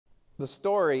The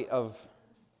story of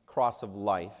Cross of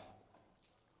Life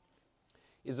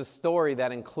is a story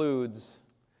that includes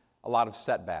a lot of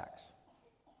setbacks.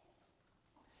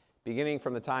 Beginning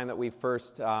from the time that we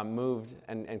first moved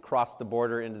and crossed the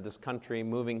border into this country,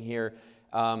 moving here,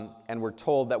 and we're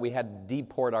told that we had to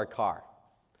deport our car.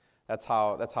 That's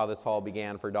how this all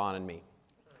began for Dawn and me.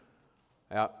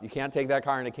 You can't take that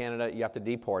car into Canada, you have to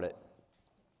deport it.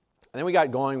 And then we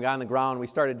got going, we got on the ground, we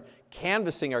started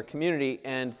canvassing our community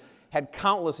and had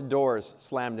countless doors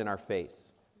slammed in our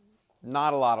face.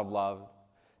 Not a lot of love,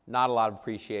 not a lot of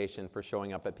appreciation for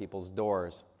showing up at people's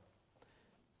doors.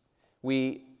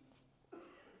 We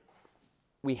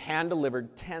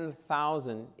hand-delivered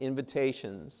 10,000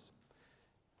 invitations,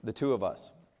 the two of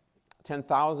us,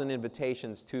 10,000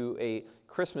 invitations to a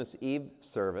Christmas Eve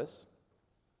service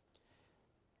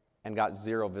and got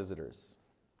 0 visitors.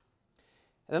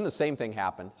 And then the same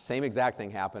exact thing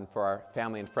happened for our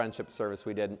family and friendship service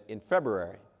we did in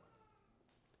February.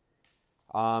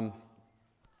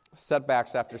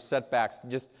 Setbacks after setbacks,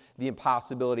 just the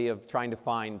impossibility of trying to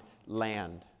find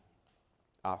land,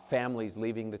 families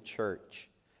leaving the church,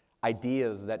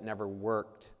 ideas that never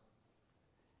worked,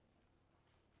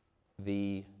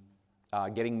 the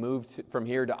getting moved from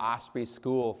here to Osprey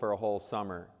School for a whole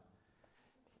summer.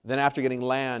 Then after getting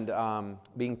land,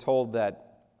 being told that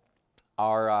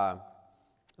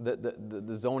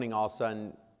the zoning all of a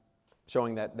sudden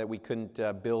showing that we couldn't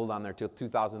build on there till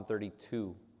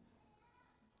 2032.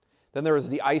 Then there was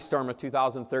the ice storm of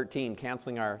 2013,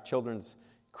 canceling our children's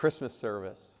Christmas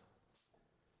service.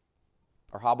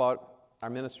 Or how about our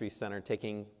ministry center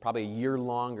taking probably a year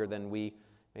longer than we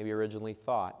maybe originally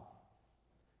thought.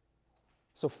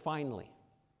 So finally,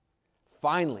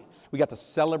 we got to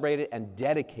celebrate it and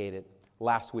dedicate it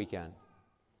last weekend.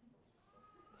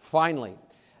 Finally,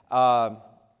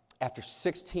 after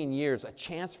 16 years, a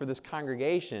chance for this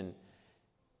congregation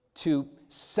to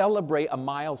celebrate a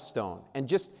milestone and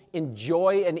just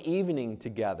enjoy an evening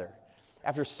together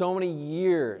after so many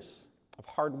years of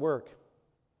hard work.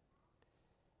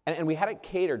 And we had it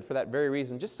catered for that very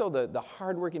reason, just so the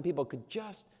hardworking people could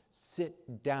just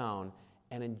sit down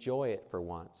and enjoy it for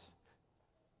once.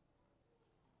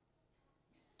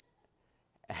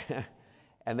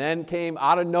 And then came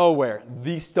out of nowhere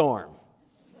the storm.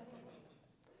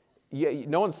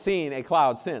 No one's seen a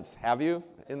cloud since, have you,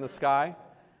 in the sky?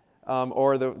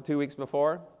 Or the 2 weeks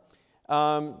before?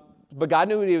 But God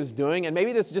knew what He was doing, and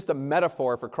maybe this is just a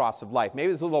metaphor for Cross of Life. Maybe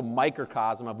this is a little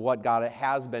microcosm of what God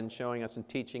has been showing us and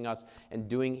teaching us and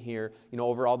doing here,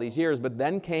 over all these years. But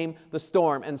then came the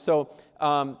storm, and so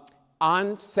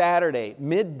on Saturday,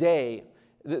 midday,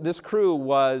 this crew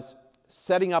was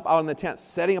setting up out in the tent,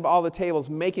 setting up all the tables,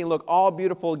 making it look all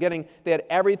beautiful, they had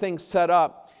everything set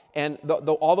up, and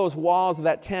all those walls of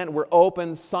that tent were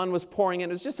open, sun was pouring in.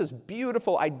 It was just this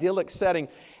beautiful, idyllic setting.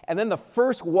 And then the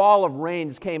first wall of rain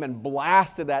just came and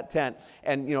blasted that tent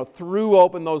and, threw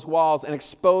open those walls and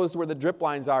exposed where the drip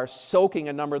lines are, soaking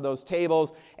a number of those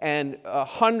tables and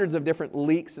hundreds of different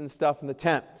leaks and stuff in the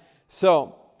tent.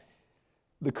 So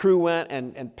the crew went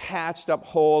and patched up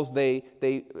holes. They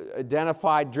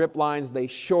identified drip lines. They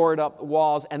shored up the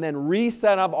walls and then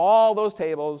reset up all those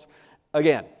tables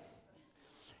again.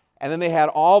 And then they had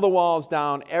all the walls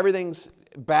down. Everything's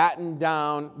battened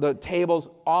down. The tables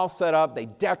all set up. They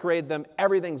decorated them.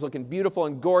 Everything's looking beautiful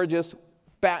and gorgeous,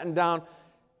 battened down.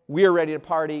 We are ready to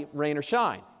party, rain or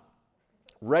shine.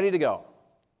 Ready to go.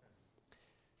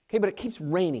 Okay, but it keeps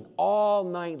raining all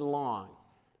night long.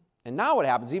 And now what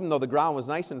happens, even though the ground was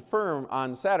nice and firm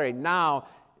on Saturday, now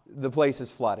the place is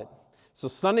flooded. So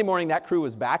Sunday morning, that crew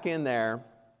was back in there.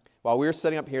 While we were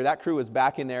setting up here, that crew was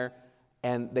back in there,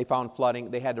 and they found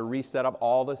flooding. They had to reset up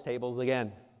all those tables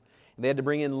again. They had to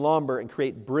bring in lumber and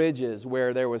create bridges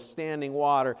where there was standing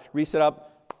water, reset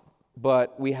up.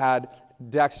 But we had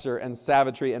Dexter and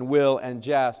Savitri and Will and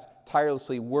Jess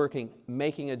tirelessly working,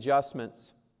 making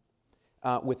adjustments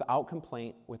without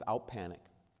complaint, without panic.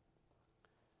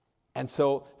 And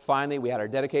so finally, we had our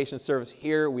dedication service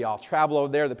here. We all travel over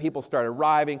there. The people started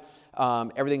arriving.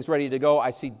 Everything's ready to go. I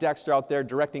see Dexter out there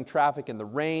directing traffic in the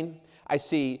rain. I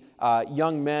see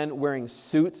young men wearing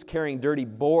suits, carrying dirty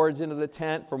boards into the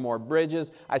tent for more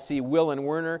bridges. I see Will and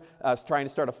Werner trying to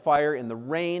start a fire in the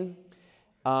rain.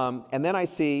 And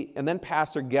then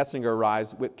Pastor Getzinger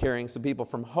arrives carrying some people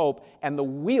from Hope, and the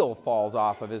wheel falls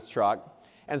off of his truck.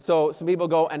 And so some people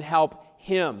go and help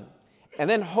him. And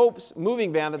then Hope's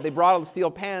moving van that they brought all the steel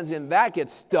pans in, that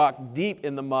gets stuck deep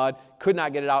in the mud, could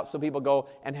not get it out, so people go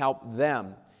and help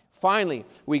them. Finally,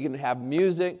 we can have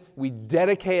music, we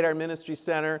dedicate our ministry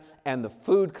center, and the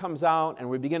food comes out, and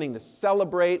we're beginning to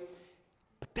celebrate.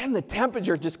 But then the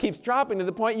temperature just keeps dropping to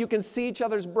the point you can see each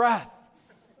other's breath.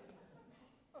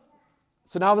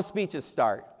 So now the speeches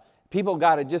start. People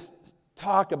got to just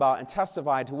talk about and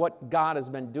testify to what God has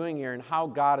been doing here and how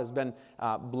God has been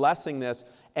blessing this.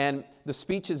 And the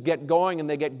speeches get going and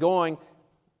they get going,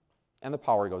 and the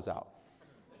power goes out.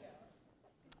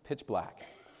 Pitch black.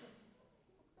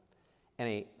 And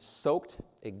a soaked,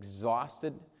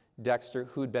 exhausted Dexter,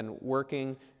 who'd been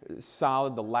working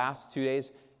solid the last 2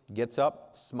 days, gets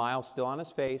up, smiles still on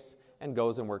his face, and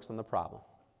goes and works on the problem.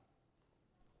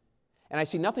 And I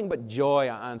see nothing but joy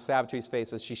on Savitree's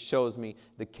face as she shows me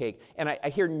the cake. And I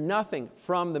hear nothing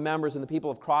from the members and the people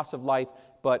of Cross of Life,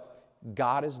 but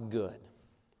God is good.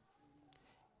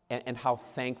 And how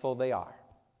thankful they are.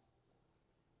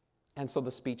 And so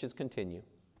the speeches continue.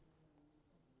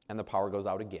 And the power goes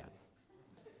out again.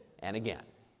 And again.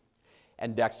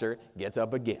 And Dexter gets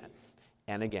up again.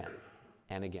 And again.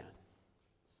 And again.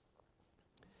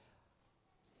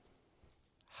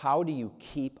 How do you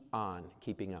keep on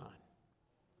keeping on?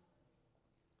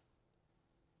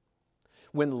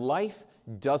 When life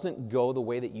doesn't go the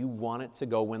way that you want it to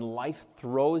go, when life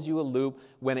throws you a loop,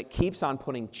 when it keeps on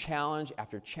putting challenge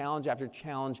after challenge after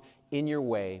challenge in your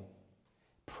way,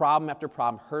 problem after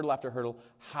problem, hurdle after hurdle,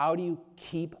 how do you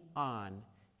keep on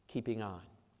keeping on?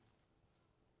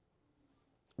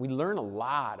 We learn a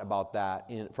lot about that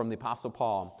from the Apostle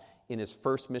Paul in his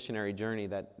first missionary journey,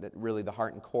 that really the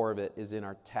heart and core of it is in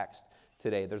our text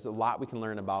today. There's a lot we can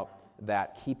learn about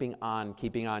that, keeping on,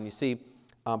 keeping on. You see,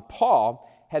 Paul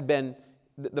had been,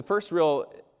 the first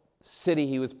real city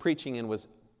he was preaching in was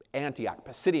Antioch,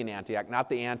 Pisidian Antioch, not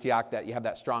the Antioch that you have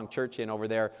that strong church in over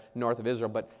there north of Israel,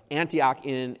 but Antioch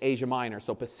in Asia Minor.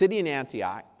 So Pisidian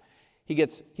Antioch,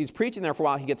 he's preaching there for a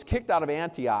while. He gets kicked out of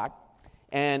Antioch,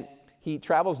 and he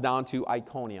travels down to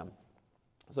Iconium.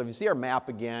 So if you see our map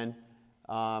again,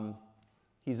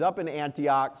 he's up in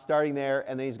Antioch, starting there,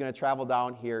 and then he's going to travel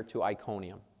down here to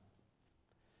Iconium.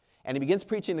 And he begins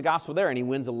preaching the gospel there, and he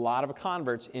wins a lot of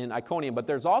converts in Iconium. But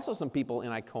there's also some people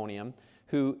in Iconium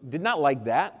who did not like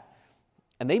that,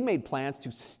 and they made plans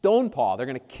to stone Paul. They're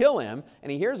going to kill him,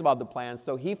 and he hears about the plans,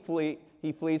 so he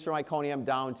flees from Iconium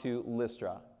down to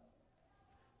Lystra,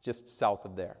 just south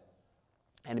of there.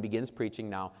 And he begins preaching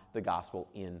now the gospel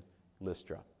in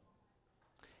Lystra.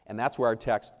 And that's where our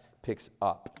text picks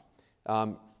up.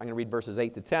 I'm going to read verses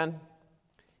 8 to 10.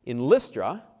 In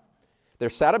Lystra, there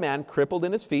sat a man crippled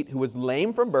in his feet who was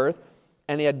lame from birth,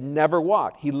 and he had never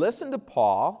walked. He listened to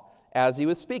Paul as he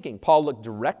was speaking. Paul looked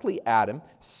directly at him,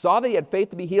 saw that he had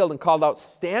faith to be healed, and called out,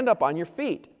 "Stand up on your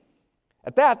feet."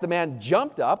 At that, the man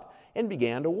jumped up and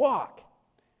began to walk.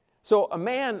 So a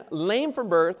man lame from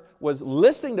birth was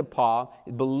listening to Paul,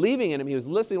 believing in him. He was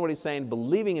listening to what he's saying,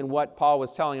 believing in what Paul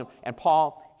was telling him, and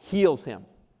Paul heals him.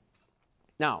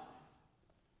 Now,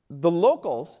 the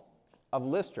locals of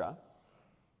Lystra,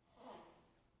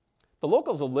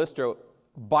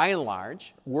 by and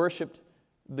large, worshipped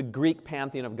the Greek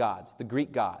pantheon of gods, the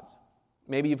Greek gods.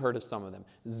 Maybe you've heard of some of them.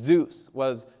 Zeus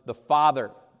was the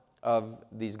father of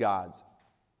these gods.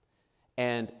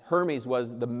 And Hermes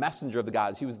was the messenger of the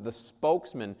gods. He was the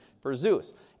spokesman for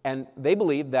Zeus. And they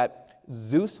believed that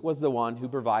Zeus was the one who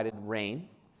provided rain.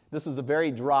 This is a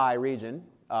very dry region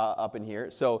up in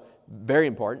here, so very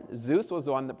important. Zeus was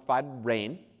the one that provided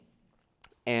rain,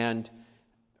 and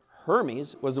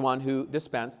Hermes was the one who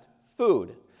dispensed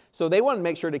food. So they wanted to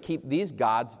make sure to keep these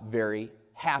gods very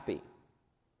happy.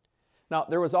 Now,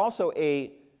 there was also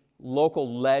a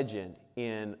local legend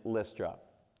in Lystra,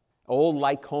 old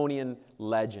Lycaonian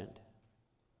legend.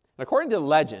 And according to the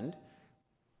legend,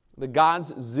 the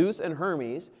gods Zeus and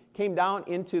Hermes came down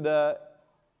into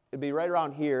it'd be right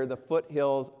around here, the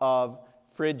foothills of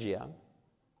Phrygia.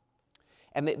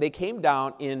 And they came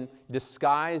down in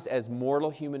disguise as mortal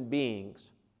human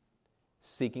beings,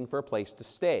 seeking for a place to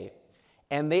stay.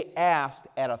 And they asked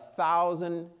at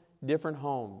 1,000 different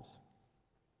homes,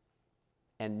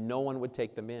 and no one would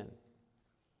take them in.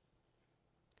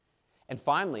 And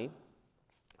finally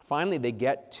they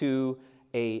get to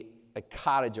a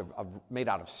cottage made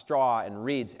out of straw and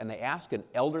reeds, and they ask an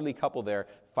elderly couple there,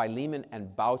 Philemon and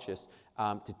Baucis,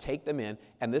 to take them in.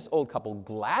 And this old couple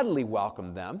gladly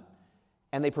welcomed them,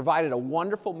 and they provided a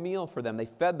wonderful meal for them. They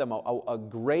fed them a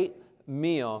great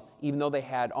meal, even though they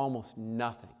had almost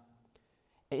nothing.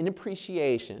 In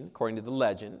appreciation, according to the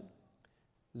legend,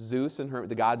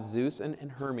 the gods Zeus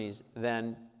and Hermes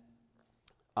then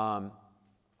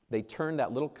they turned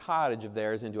that little cottage of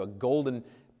theirs into a golden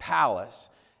palace,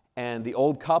 and the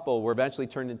old couple were eventually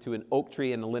turned into an oak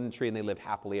tree and a linden tree, and they lived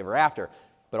happily ever after.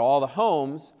 But all the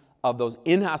homes of those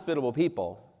inhospitable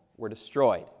people were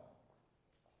destroyed.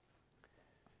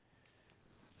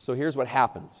 So here's what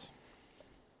happens.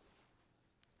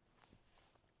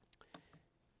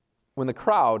 When the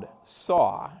crowd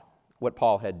saw what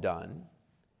Paul had done,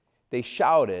 they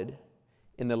shouted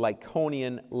in the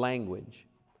Lycaonian language,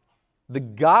 "The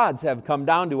gods have come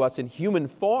down to us in human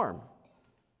form."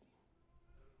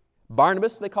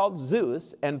 Barnabas they called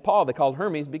Zeus, and Paul they called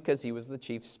Hermes because he was the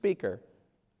chief speaker.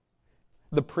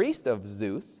 The priest of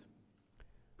Zeus,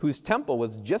 whose temple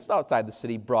was just outside the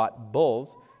city, brought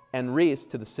bulls and wreaths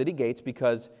to the city gates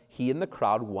because he and the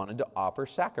crowd wanted to offer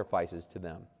sacrifices to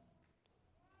them.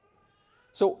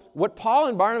 So what Paul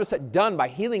and Barnabas had done by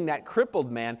healing that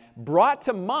crippled man brought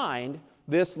to mind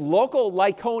this local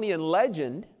Lycaonian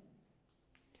legend,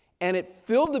 and it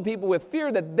filled the people with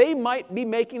fear that they might be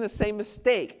making the same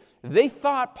mistake. They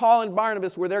thought Paul and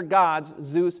Barnabas were their gods,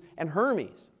 Zeus and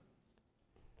Hermes.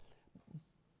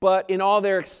 But in all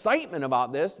their excitement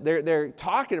about this, they're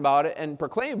talking about it and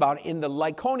proclaiming about it in the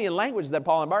Lycaonian language that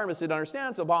Paul and Barnabas didn't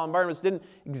understand. So Paul and Barnabas didn't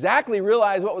exactly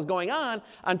realize what was going on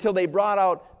until they brought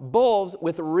out bulls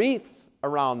with wreaths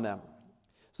around them.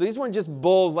 So these weren't just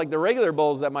bulls like the regular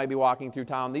bulls that might be walking through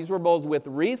town. These were bulls with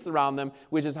wreaths around them,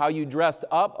 which is how you dressed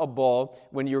up a bull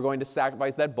when you were going to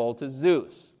sacrifice that bull to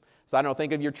Zeus. So I don't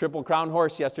think of your Triple Crown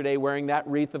horse yesterday wearing that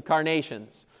wreath of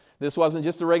carnations. This wasn't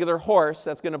just a regular horse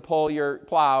that's going to pull your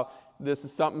plow. This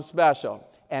is something special.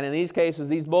 And in these cases,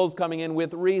 these bulls coming in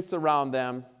with wreaths around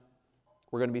them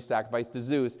were going to be sacrificed to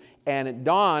Zeus. And it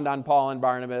dawned on Paul and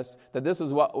Barnabas that this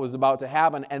is what was about to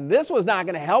happen. And this was not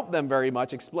going to help them very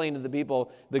much explain to the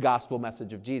people the gospel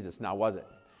message of Jesus. Now, was it?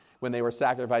 When they were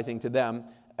sacrificing to them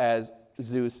as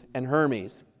Zeus and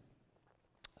Hermes.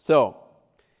 So,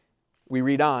 we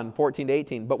read on, 14 to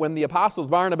 18. But when the apostles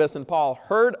Barnabas and Paul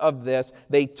heard of this,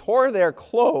 they tore their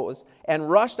clothes and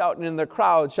rushed out into the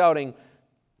crowd, shouting,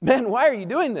 "Men, why are you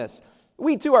doing this?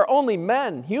 We too are only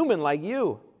men, human like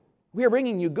you. We are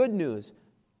bringing you good news,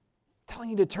 telling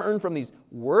you to turn from these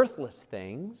worthless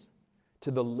things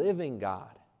to the living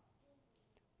God,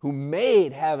 who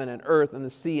made heaven and earth and the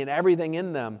sea and everything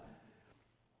in them.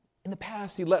 In the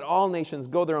past, he let all nations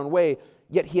go their own way,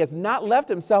 yet he has not left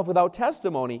himself without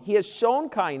testimony. He has shown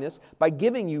kindness by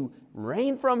giving you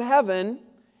rain from heaven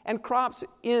and crops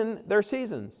in their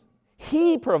seasons.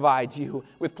 He provides you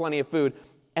with plenty of food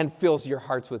and fills your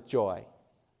hearts with joy."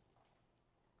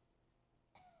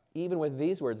 Even with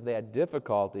these words, they had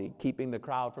difficulty keeping the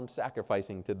crowd from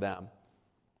sacrificing to them.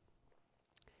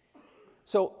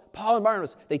 So Paul and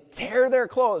Barnabas, they tear their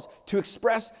clothes to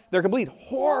express their complete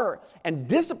horror and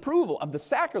disapproval of the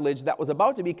sacrilege that was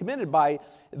about to be committed by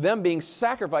them being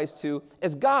sacrificed to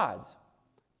as gods.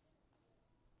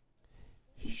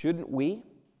 Shouldn't we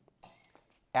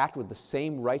act with the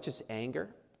same righteous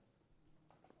anger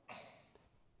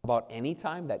about any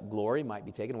time that glory might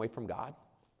be taken away from God,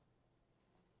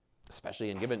 especially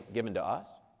and given to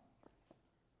us?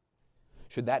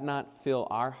 Should that not fill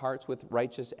our hearts with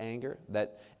righteous anger?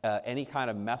 That any kind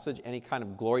of message, any kind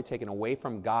of glory taken away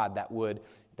from God that would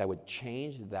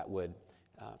change, that would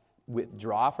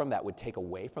withdraw from, that would take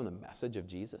away from the message of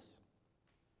Jesus?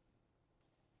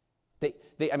 They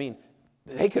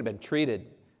could have been treated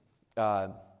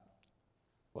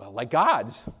like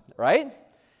gods, right?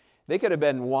 They could have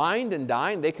been wined and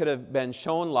dined. They could have been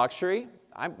shown luxury.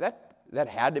 That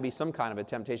had to be some kind of a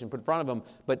temptation put in front of them.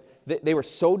 But they were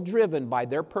so driven by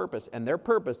their purpose, and their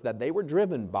purpose that they were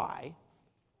driven by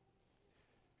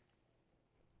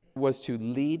was to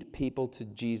lead people to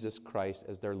Jesus Christ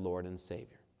as their Lord and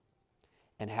Savior.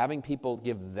 And having people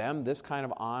give them this kind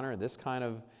of honor, this kind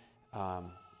of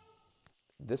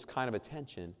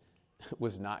attention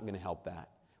was not going to help that.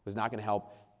 Was not going to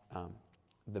help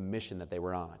the mission that they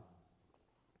were on.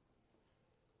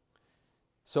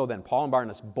 So then Paul and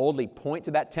Barnabas boldly point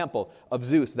to that temple of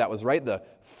Zeus that was right at the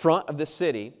front of the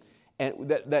city, and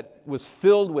that was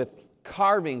filled with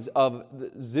carvings of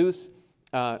Zeus,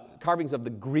 carvings of the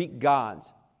Greek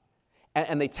gods.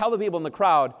 And they tell the people in the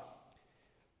crowd,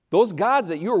 those gods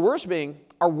that you are worshiping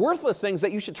are worthless things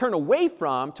that you should turn away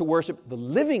from to worship the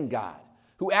living God,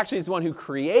 who actually is the one who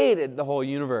created the whole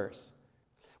universe.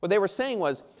 What they were saying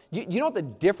was, do you know what the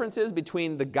difference is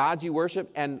between the gods you worship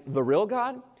and the real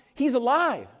God? He's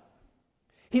alive.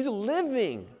 He's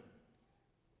living.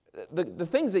 The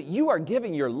things that you are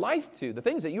giving your life to, the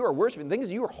things that you are worshiping, the things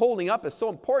that you are holding up as so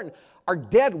important are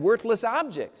dead, worthless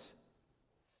objects.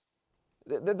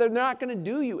 They're not going to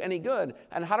do you any good.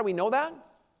 And how do we know that?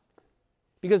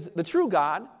 Because the true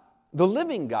God, the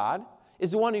living God,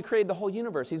 is the one who created the whole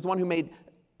universe. He's the one who made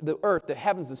the earth, the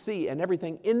heavens, the sea, and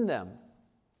everything in them.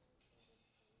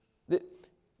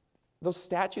 Those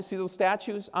statues, see those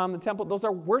statues on the temple? Those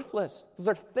are worthless. Those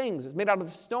are things. It's made out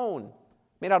of stone.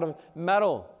 made out of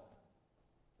metal.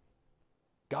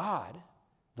 God,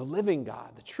 the living God,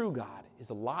 the true God, is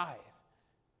alive.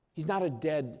 He's not a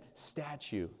dead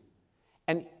statue.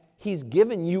 And He's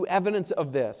given you evidence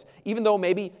of this. Even though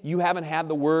maybe you haven't had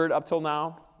the Word up till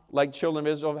now, like children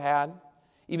of Israel have had.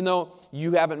 Even though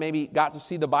you haven't maybe got to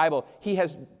see the Bible, He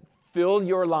has filled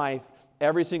your life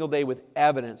every single day with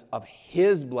evidence of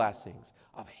His blessings,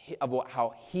 of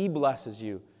how He blesses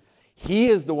you. He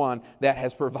is the one that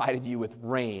has provided you with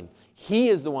rain. He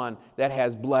is the one that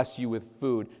has blessed you with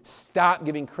food. Stop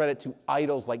giving credit to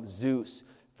idols like Zeus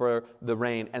for the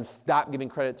rain, and stop giving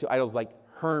credit to idols like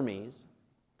Hermes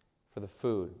for the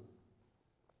food.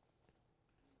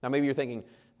 Now maybe you're thinking,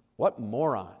 what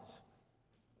morons?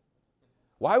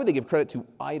 Why would they give credit to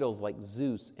idols like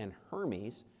Zeus and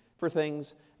Hermes for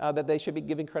things that they should be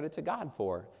giving credit to God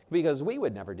for? Because we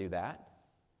would never do that.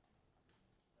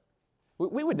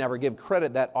 We would never give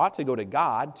credit that ought to go to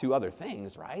God to other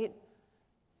things, right?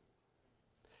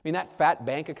 I mean, that fat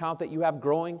bank account that you have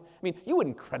growing, I mean, you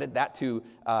wouldn't credit that to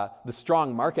the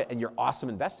strong market and your awesome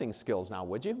investing skills now,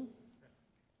 would you?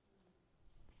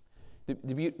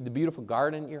 The beautiful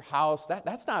garden, your house,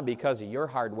 that's not because of your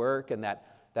hard work and that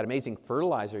amazing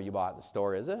fertilizer you bought at the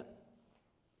store, is it?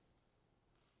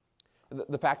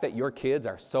 The fact that your kids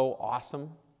are so awesome,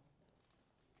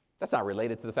 that's not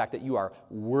related to the fact that you are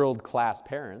world-class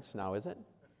parents now, is it?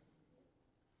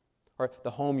 Or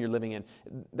the home you're living in,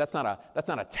 that's not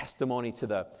a testimony to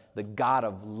the God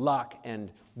of luck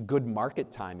and good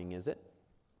market timing, is it?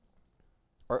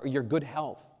 Or your good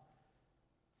health.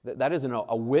 That isn't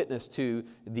a witness to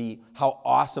how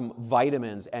awesome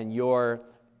vitamins and your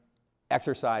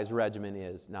exercise regimen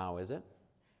is now, is it?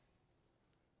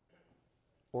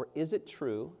 Or is it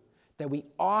true that we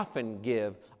often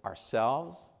give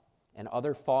ourselves and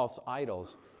other false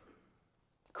idols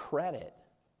credit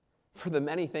for the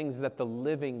many things that the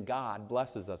living God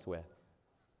blesses us with?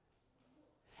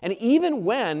 And even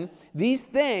when these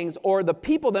things or the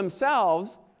people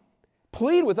themselves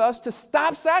plead with us to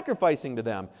stop sacrificing to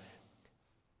them,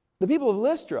 the people of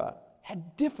Lystra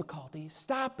had difficulty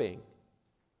stopping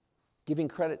giving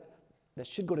credit that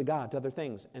should go to God to other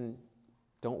things. And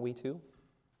don't we too?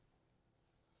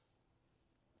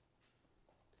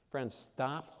 Friends,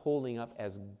 stop holding up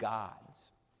as gods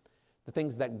the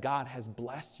things that God has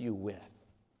blessed you with,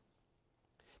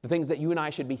 the things that you and I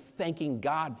should be thanking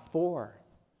God for.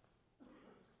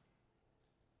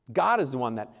 God is the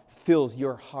one that fills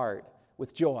your heart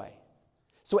with joy.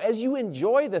 So as you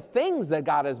enjoy the things that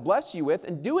God has blessed you with,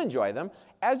 and do enjoy them,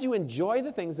 as you enjoy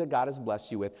the things that God has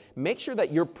blessed you with, make sure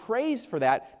that your praise for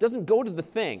that doesn't go to the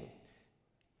thing.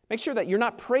 Make sure that you're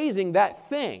not praising that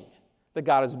thing that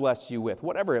God has blessed you with,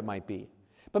 whatever it might be.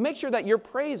 But make sure that your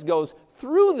praise goes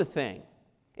through the thing.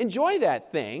 Enjoy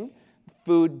that thing,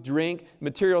 food, drink,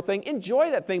 material thing.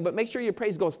 Enjoy that thing, but make sure your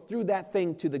praise goes through that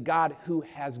thing to the God who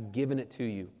has given it to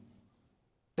you.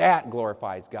 That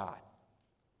glorifies God.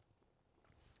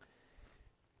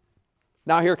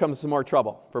 Now here comes some more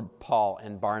trouble for Paul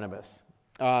and Barnabas.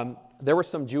 There were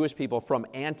some Jewish people from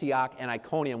Antioch and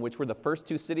Iconium, which were the first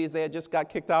two cities they had just got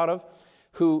kicked out of,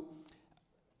 who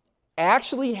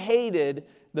actually hated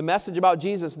the message about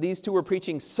Jesus these two were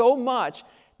preaching so much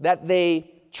that they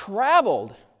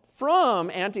traveled from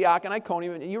Antioch and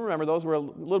Iconium. You remember those were a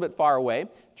little bit far away.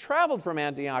 Traveled from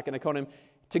Antioch and Iconium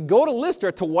to go to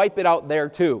Lystra to wipe it out there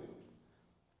too.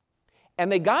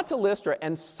 And they got to Lystra,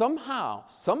 and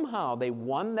somehow they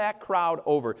won that crowd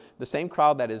over. The same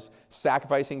crowd that is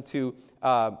sacrificing to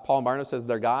Paul and Barnabas as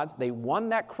their gods. They won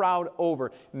that crowd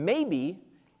over. Maybe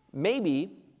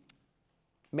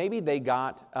they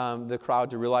got the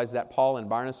crowd to realize that Paul and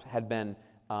Barnabas had been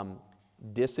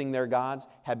dissing their gods,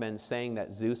 had been saying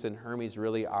that Zeus and Hermes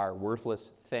really are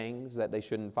worthless things that they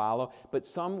shouldn't follow. But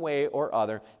some way or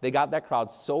other, they got that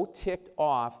crowd so ticked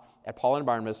off at Paul and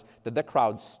Barnabas that the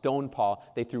crowd stoned Paul.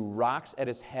 They threw rocks at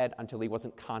his head until he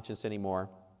wasn't conscious anymore.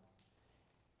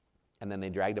 And then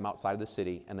they dragged him outside of the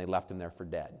city and they left him there for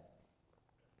dead.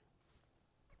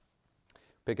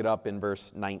 Pick it up in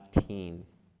verse 19.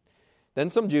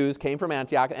 Then some Jews came from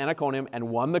Antioch and Iconium and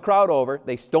won the crowd over.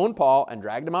 They stoned Paul and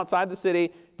dragged him outside the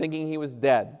city, thinking he was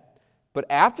dead. But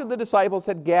after the disciples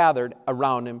had gathered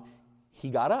around him,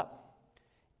 he got up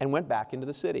and went back into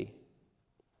the city.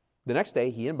 The next day,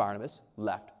 he and Barnabas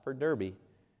left for Derbe.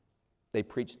 They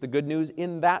preached the good news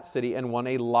in that city and won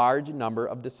a large number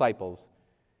of disciples.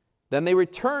 Then they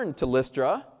returned to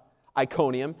Lystra,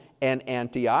 Iconium, and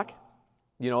Antioch.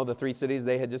 You know, the three cities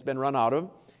they had just been run out of,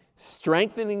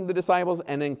 strengthening the disciples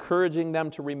and encouraging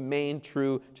them to remain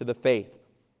true to the faith.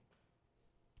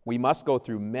 We must go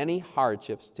through many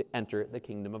hardships to enter the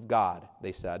kingdom of God,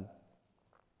 they said.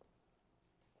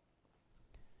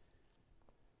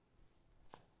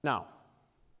 Now,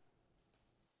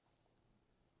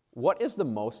 what is the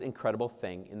most incredible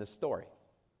thing in this story?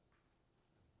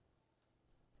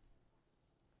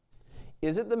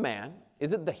 Is it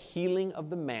the healing of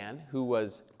the man who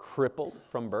was crippled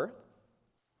from birth?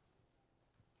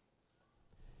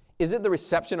 Is it the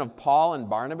reception of Paul and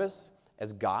Barnabas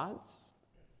as gods?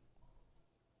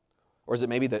 Or is it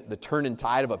maybe the turn and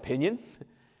tide of opinion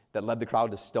that led the crowd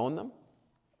to stone them?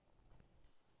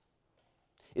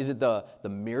 Is it the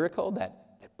miracle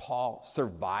that Paul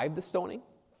survived the stoning?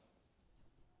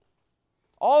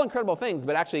 All incredible things,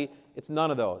 but actually it's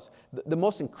none of those. The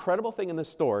most incredible thing in this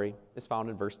story is found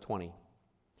in verse 20.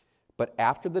 But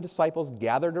after the disciples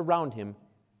gathered around him,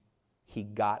 he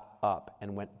got up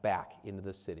and went back into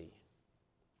the city.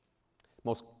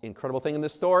 Most incredible thing in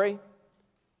this story,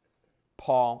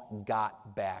 Paul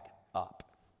got back up.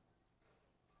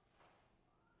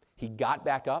 He got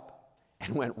back up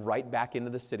and went right back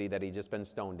into the city that he'd just been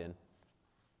stoned in.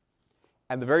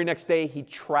 And the very next day, he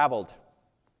traveled.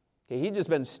 Okay, he'd just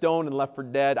been stoned and left for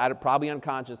dead, probably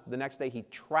unconscious. The next day, he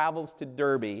travels to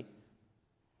Derbe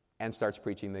and starts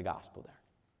preaching the gospel there.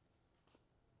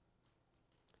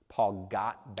 Paul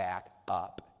got back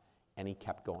up, and he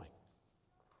kept going.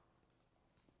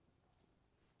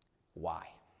 Why?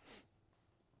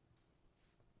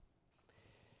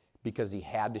 Because he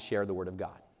had to share the Word of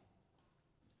God.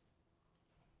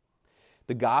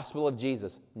 The gospel of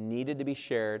Jesus needs to be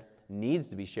shared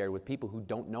with people who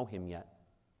don't know him yet.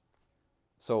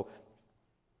 So,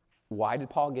 why did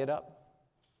Paul get up?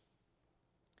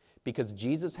 Because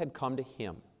Jesus had come to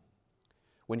him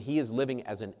when he is living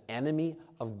as an enemy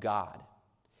of God.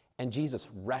 And Jesus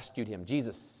rescued him.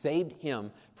 Jesus saved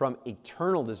him from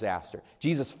eternal disaster.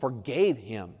 Jesus forgave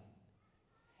him.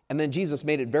 And then Jesus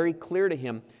made it very clear to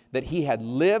him that he had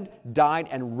lived, died,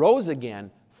 and rose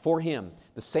again for him.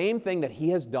 The same thing that he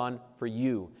has done for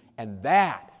you. And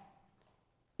that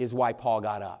is why Paul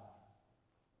got up.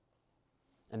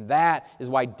 And that is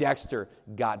why Dexter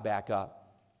got back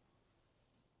up.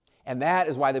 And that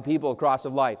is why the people of Cross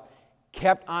of Life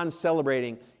kept on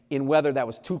celebrating in weather that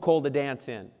was too cold to dance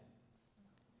in.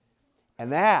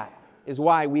 And that is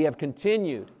why we have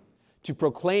continued to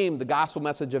proclaim the gospel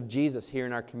message of Jesus here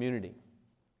in our community.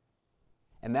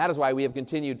 And that is why we have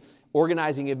continued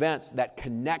organizing events that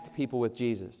connect people with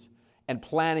Jesus and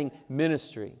planning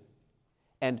ministry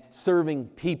and serving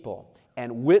people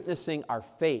and witnessing our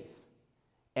faith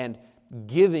and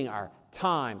giving our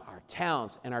time, our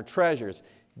talents, and our treasures.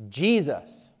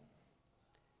 Jesus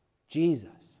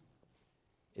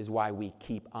is why we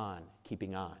keep on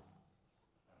keeping on.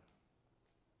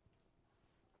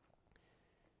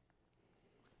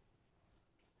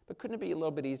 But couldn't it be a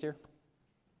little bit easier?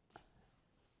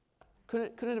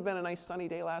 Couldn't it have been a nice sunny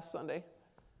day last Sunday?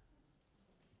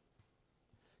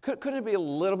 Couldn't it be a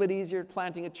little bit easier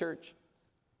planting a church?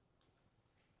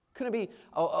 Couldn't it be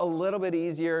a little bit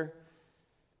easier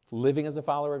living as a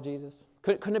follower of Jesus?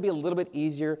 Couldn't it be a little bit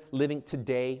easier living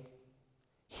today,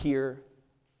 here,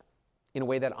 in a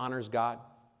way that honors God?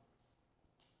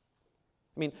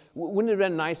 I mean, wouldn't it have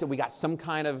been nice if we got some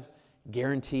kind of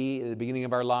guarantee at the beginning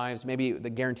of our lives, maybe the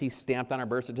guarantee stamped on our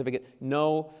birth certificate,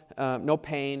 no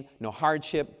pain, no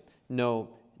hardship, no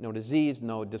disease,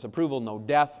 no disapproval, no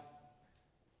death,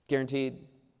 guaranteed?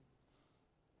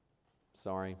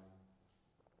 Sorry.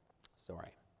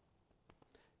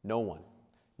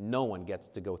 No one gets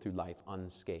to go through life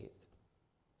unscathed.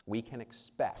 We can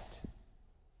expect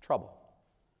trouble.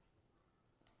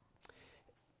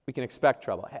 We can expect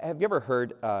trouble. Have you ever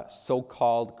heard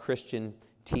so-called Christian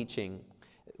teaching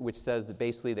which says that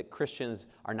basically that Christians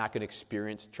are not going to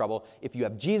experience trouble? If you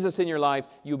have Jesus in your life,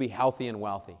 you'll be healthy and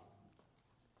wealthy.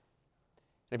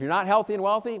 And if you're not healthy and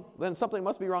wealthy, then something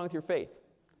must be wrong with your faith.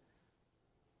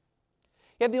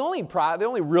 Yeah, the only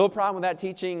real problem with that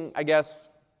teaching, I guess,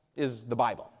 is the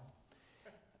Bible.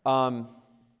 Come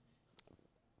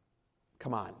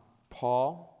on.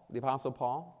 Paul, the Apostle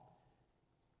Paul,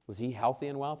 was he healthy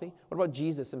and wealthy? What about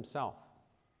Jesus himself?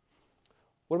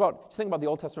 What about, just think about the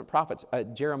Old Testament prophets,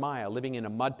 Jeremiah living in a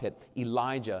mud pit,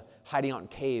 Elijah hiding out in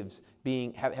caves,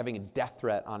 having a death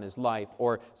threat on his life,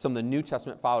 or some of the New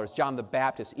Testament followers, John the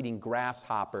Baptist eating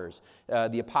grasshoppers,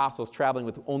 the apostles traveling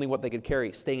with only what they could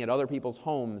carry, staying at other people's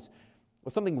homes.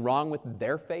 Was something wrong with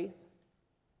their faith?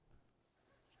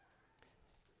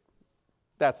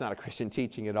 That's not a Christian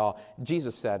teaching at all.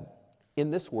 Jesus said, in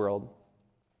this world,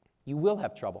 you will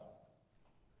have trouble,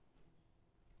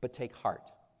 but take heart.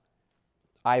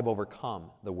 I have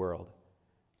overcome the world.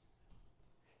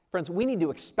 Friends, we need to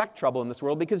expect trouble in this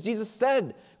world because Jesus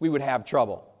said we would have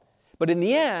trouble. But in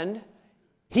the end,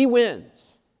 he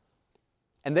wins.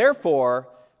 And therefore,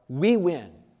 we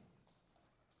win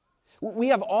We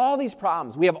have all these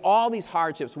problems. We have all these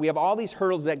hardships. We have all these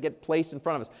hurdles that get placed in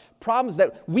front of us. Problems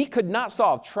that we could not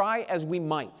solve, try as we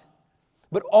might.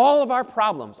 But all of our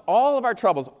problems, all of our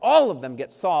troubles, all of them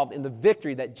get solved in the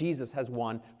victory that Jesus has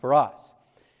won for us.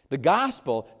 The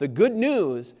gospel, the good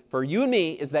news for you and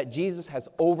me is that Jesus has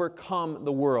overcome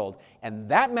the world. And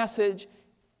that message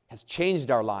has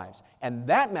changed our lives. And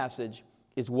that message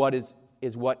is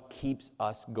what keeps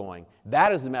us going.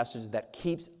 That is the message that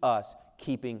keeps us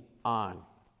keeping on.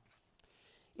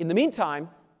 In the meantime,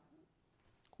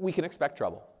 we can expect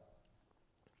trouble.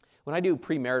 When I do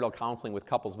premarital counseling with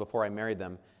couples before I marry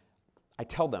them, I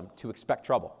tell them to expect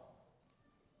trouble.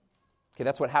 Okay,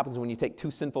 that's what happens when you take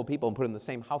two sinful people and put them in the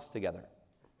same house together.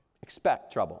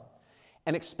 Expect trouble.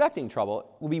 And expecting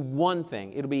trouble will be one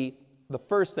thing. It'll be the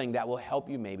first thing that will help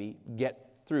you maybe get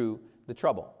through the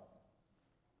trouble.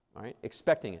 All right,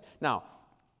 expecting it. Now,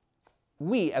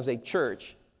 we as a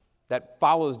church that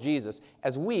follows Jesus,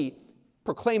 as we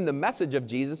proclaim the message of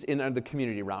Jesus in the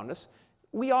community around us,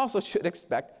 we also should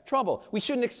expect trouble. We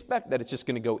shouldn't expect that it's just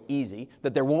going to go easy,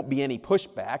 that there won't be any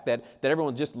pushback, that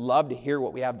everyone will just love to hear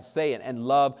what we have to say and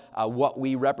love what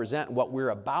we represent, what we're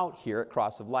about here at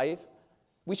Cross of Life.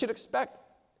 We should expect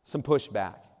some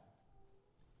pushback.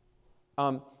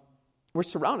 We're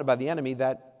surrounded by the enemy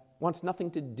that wants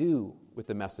nothing to do with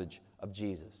the message of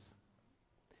Jesus.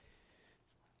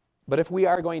 But if we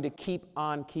are going to keep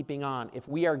on keeping on, if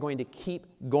we are going to keep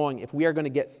going, if we are going to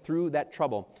get through that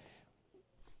trouble,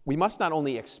 we must not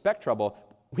only expect trouble,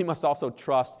 we must also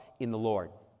trust in the Lord.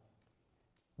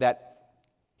 That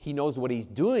He knows what He's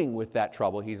doing with that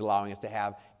trouble He's allowing us to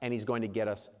have, and He's going to get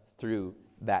us through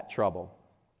that trouble.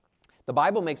 The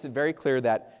Bible makes it very clear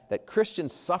that Christian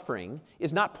suffering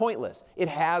is not pointless. It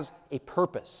has a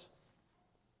purpose.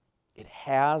 It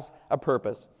has a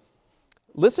purpose.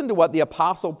 Listen to what the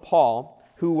Apostle Paul,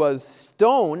 who was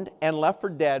stoned and left for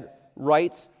dead,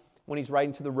 writes when he's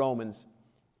writing to the Romans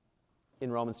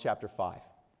in Romans chapter 5.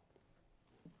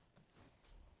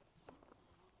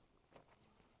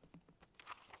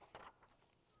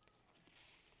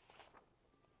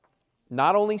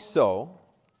 Not only so,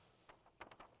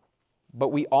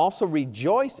 but we also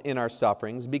rejoice in our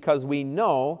sufferings because we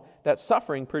know that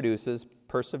suffering produces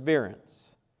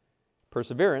perseverance.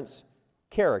 Perseverance,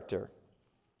 character.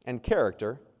 And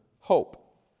character, hope.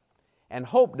 And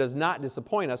hope does not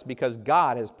disappoint us because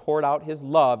God has poured out His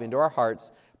love into our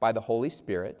hearts by the Holy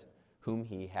Spirit, whom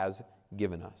He has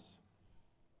given us.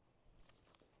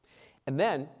 And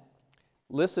then,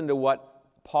 listen to what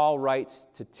Paul writes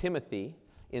to Timothy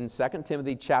in 2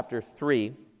 Timothy chapter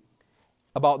 3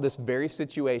 about this very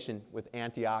situation with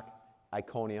Antioch,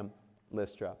 Iconium,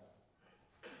 Lystra.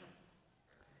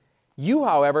 You,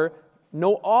 however,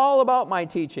 know all about my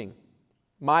teaching,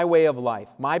 my way of life,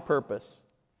 my purpose,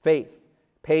 faith,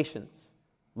 patience,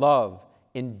 love,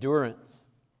 endurance,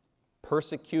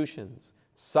 persecutions,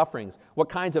 sufferings, what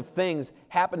kinds of things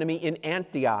happened to me in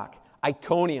Antioch,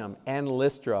 Iconium, and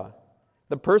Lystra.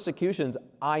 The persecutions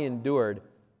I endured,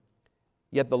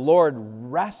 yet the Lord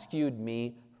rescued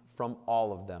me from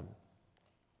all of them.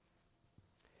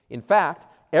 In fact,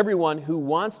 everyone who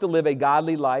wants to live a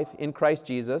godly life in Christ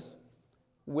Jesus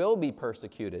will be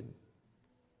persecuted,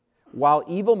 while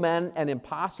evil men and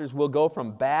impostors will go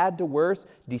from bad to worse,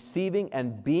 deceiving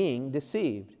and being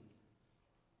deceived.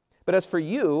 But as for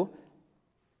you,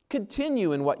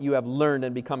 continue in what you have learned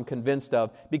and become convinced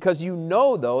of, because you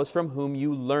know those from whom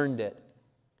you learned it,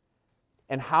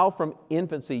 and how from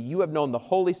infancy you have known the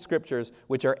Holy Scriptures,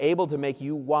 which are able to make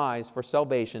you wise for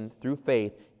salvation through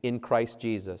faith in Christ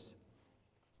Jesus.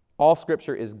 All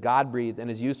Scripture is God-breathed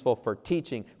and is useful for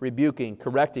teaching, rebuking,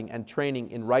 correcting, and training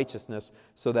in righteousness,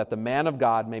 so that the man of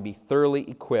God may be thoroughly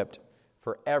equipped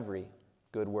for every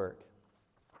good work.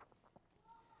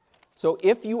 So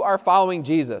if you are following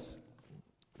Jesus,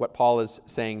 what Paul is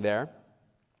saying there,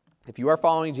 if you are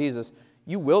following Jesus,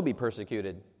 you will be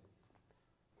persecuted,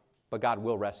 but God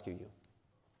will rescue you.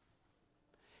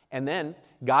 And then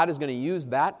God is going to use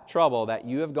that trouble that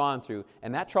you have gone through,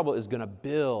 and that trouble is going to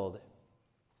build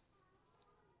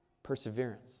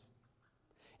perseverance.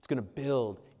 It's going to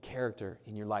build character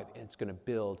in your life. It's going to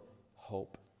build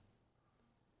hope.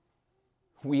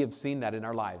 We have seen that in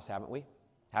our lives, haven't we?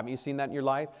 Haven't you seen that in your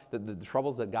life? The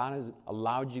troubles that God has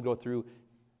allowed you to go through,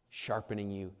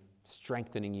 sharpening you,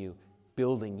 strengthening you,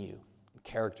 building you,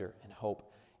 character and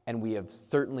hope. And we have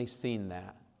certainly seen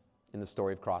that in the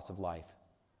story of Cross of Life.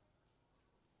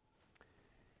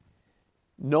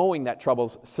 Knowing that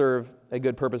troubles serve a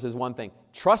good purpose is one thing.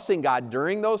 Trusting God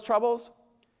during those troubles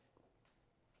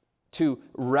to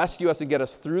rescue us and get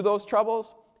us through those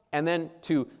troubles, and then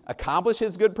to accomplish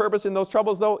His good purpose in those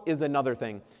troubles, though, is another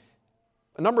thing.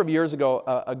 A number of years ago,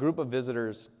 a group of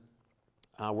visitors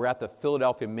were at the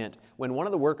Philadelphia Mint when one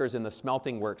of the workers in the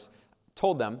smelting works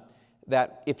told them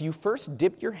that if you first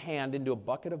dipped your hand into a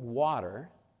bucket of water,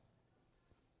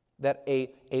 that a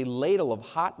ladle of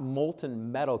hot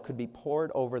molten metal could be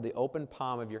poured over the open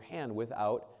palm of your hand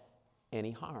without any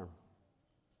harm.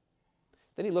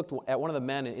 Then he looked at one of the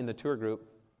men in the tour group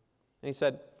and he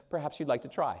said, "Perhaps you'd like to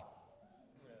try."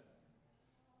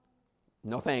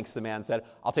 "No thanks," the man said.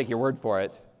 "I'll take your word for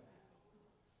it."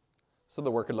 So the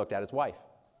worker looked at his wife.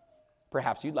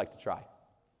 "Perhaps you'd like to try."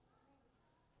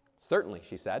 "Certainly,"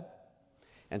 she said.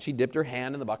 And she dipped her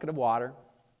hand in the bucket of water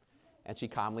and she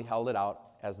calmly held it out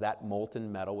as that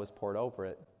molten metal was poured over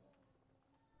it.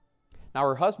 Now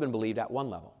her husband believed at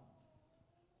one level,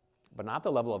 but not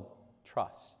the level of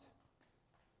trust.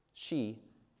 She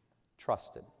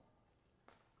trusted.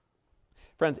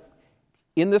 Friends,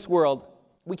 in this world,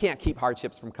 we can't keep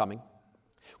hardships from coming.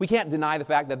 We can't deny the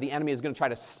fact that the enemy is going to try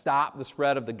to stop the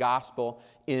spread of the gospel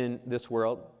in this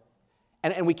world.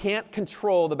 And we can't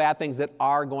control the bad things that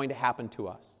are going to happen to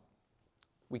us.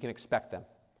 We can expect them.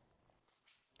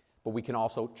 But we can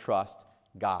also trust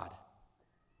God.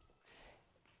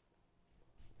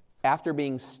 After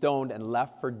being stoned and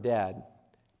left for dead,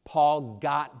 Paul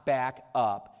got back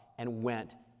up and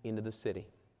went into the city.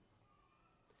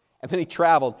 And then he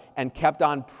traveled and kept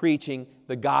on preaching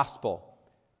the gospel.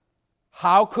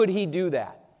 How could he do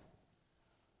that?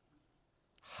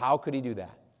 How could he do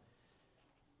that?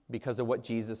 Because of what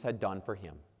Jesus had done for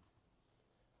him.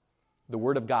 The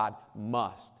word of God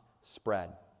must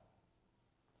spread.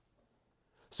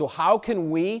 So how can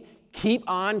we keep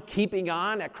on keeping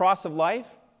on at Cross of Life?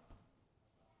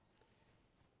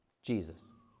 Jesus.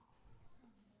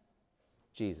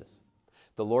 Jesus.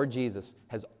 The Lord Jesus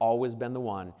has always been the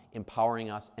one empowering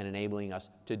us and enabling us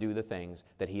to do the things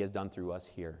that he has done through us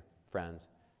here, friends.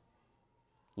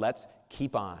 Let's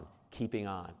keep on keeping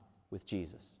on with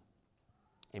Jesus.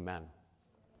 Amen.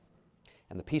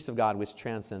 And the peace of God, which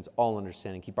transcends all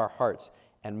understanding, keep our hearts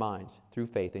and minds through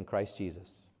faith in Christ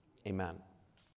Jesus. Amen.